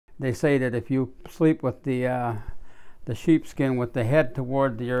They say that if you sleep with the sheepskin with the head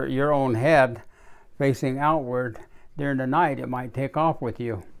toward your own head, facing outward, during the night it might take off with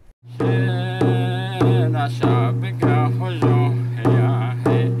you. One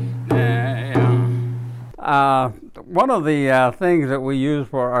of the things that we use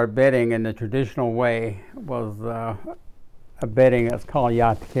for our bedding in the traditional way was a bedding that's called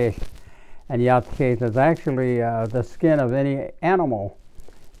yatke. And yatke is actually the skin of any animal.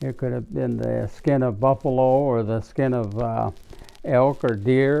 It could have been the skin of buffalo or the skin of elk or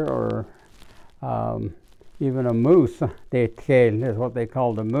deer or even a moose. Yatke is what they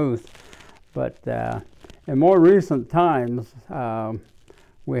called a moose. But in more recent times,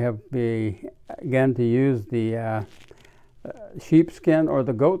 we have begun to use the sheepskin or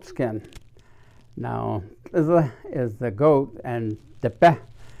the goat skin. Now, is the goat and the pe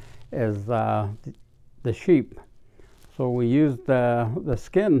is the sheep. So we use the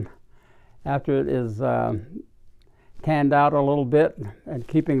skin after it is tanned out a little bit and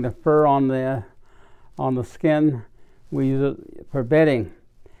keeping the fur on the skin. We use it for bedding.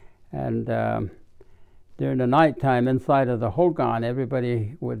 And during the nighttime inside of the hogan,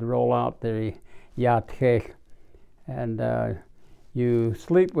 everybody would roll out the yatke, and you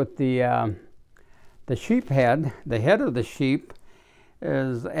sleep with the sheep head. The head of the sheep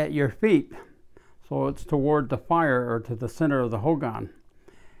is at your feet, so it's toward the fire or to the center of the hogan,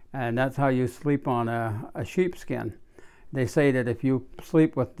 and that's how you sleep on a sheepskin. They say that if you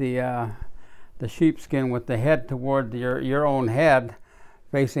sleep with the sheepskin with the head toward your own head,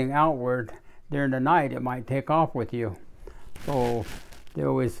 facing outward, during the night it might take off with you. So they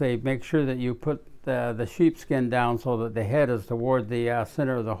always say make sure that you put the sheepskin down so that the head is toward the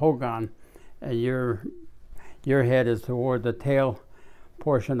center of the hogan, and your head is toward the tail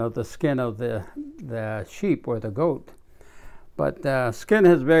portion of the skin of the sheep or the goat. But skin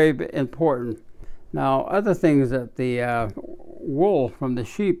is very important. Now, other things that the wool from the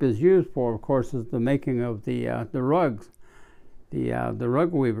sheep is used for, of course, is the making of the rugs, the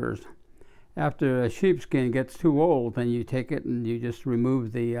rug weavers. After a sheepskin gets too old, then you take it and you just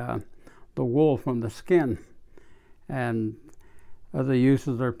remove the wool from the skin. And other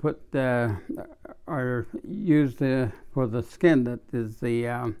uses are used for the skin that is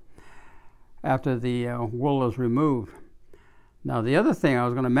after the wool is removed. Now, the other thing I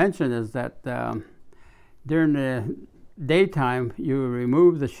was going to mention is that during the daytime, you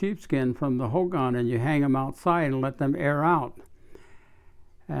remove the sheepskin from the hogan and you hang them outside and let them air out.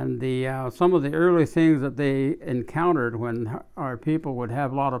 And some of the early things that they encountered when our people would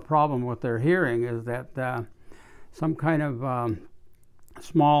have a lot of problem with their hearing is that some kind of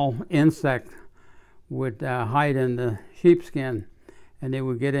small insect would hide in the sheepskin, and they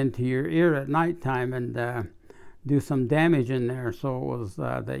would get into your ear at nighttime and do some damage in there. So it was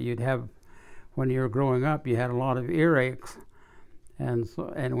that you'd have, when you were growing up, you had a lot of earaches, and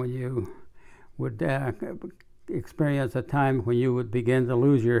when you would experience a time when you would begin to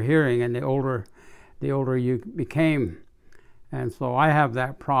lose your hearing, and the older you became. And so I have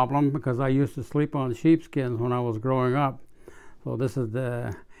that problem because I used to sleep on sheepskins when I was growing up. So this is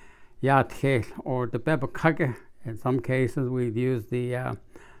the yatke or the bebekage. In some cases we've used the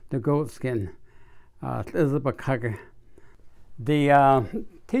goat skin. The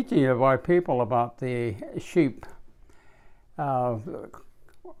teaching of our people about the sheep.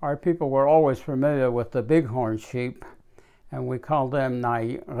 Our people were always familiar with the bighorn sheep, and we call them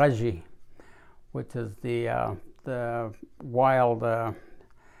nairaji, which is the wild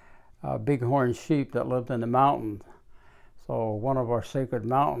bighorn sheep that lived in the mountains. So one of our sacred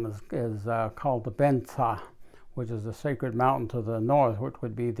mountains is called the Bentsa, which is the sacred mountain to the north, which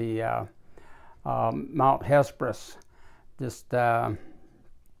would be the Mount Hesperus, just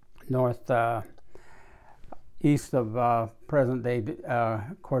north east of present-day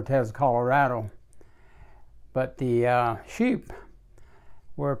Cortez, Colorado. But the sheep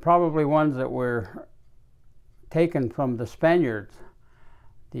were probably ones that were taken from the Spaniards,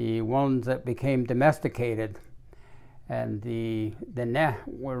 the ones that became domesticated. And the Ne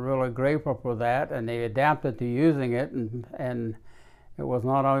were really grateful for that, and they adapted to using it, and it was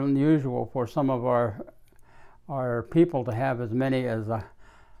not unusual for some of our people to have as many as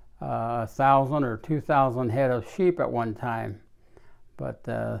 1,000 or 2,000 head of sheep at one time. But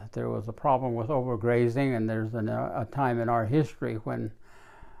there was a problem with overgrazing, and there's a time in our history when,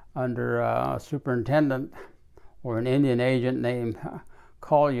 under a superintendent or an Indian agent named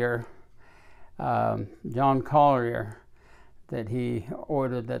Collier, John Collier, that he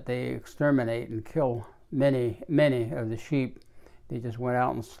ordered that they exterminate and kill many of the sheep. They just went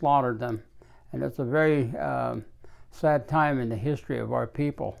out and slaughtered them. And it's a very sad time in the history of our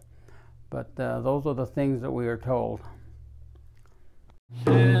people. But those are the things that we are told.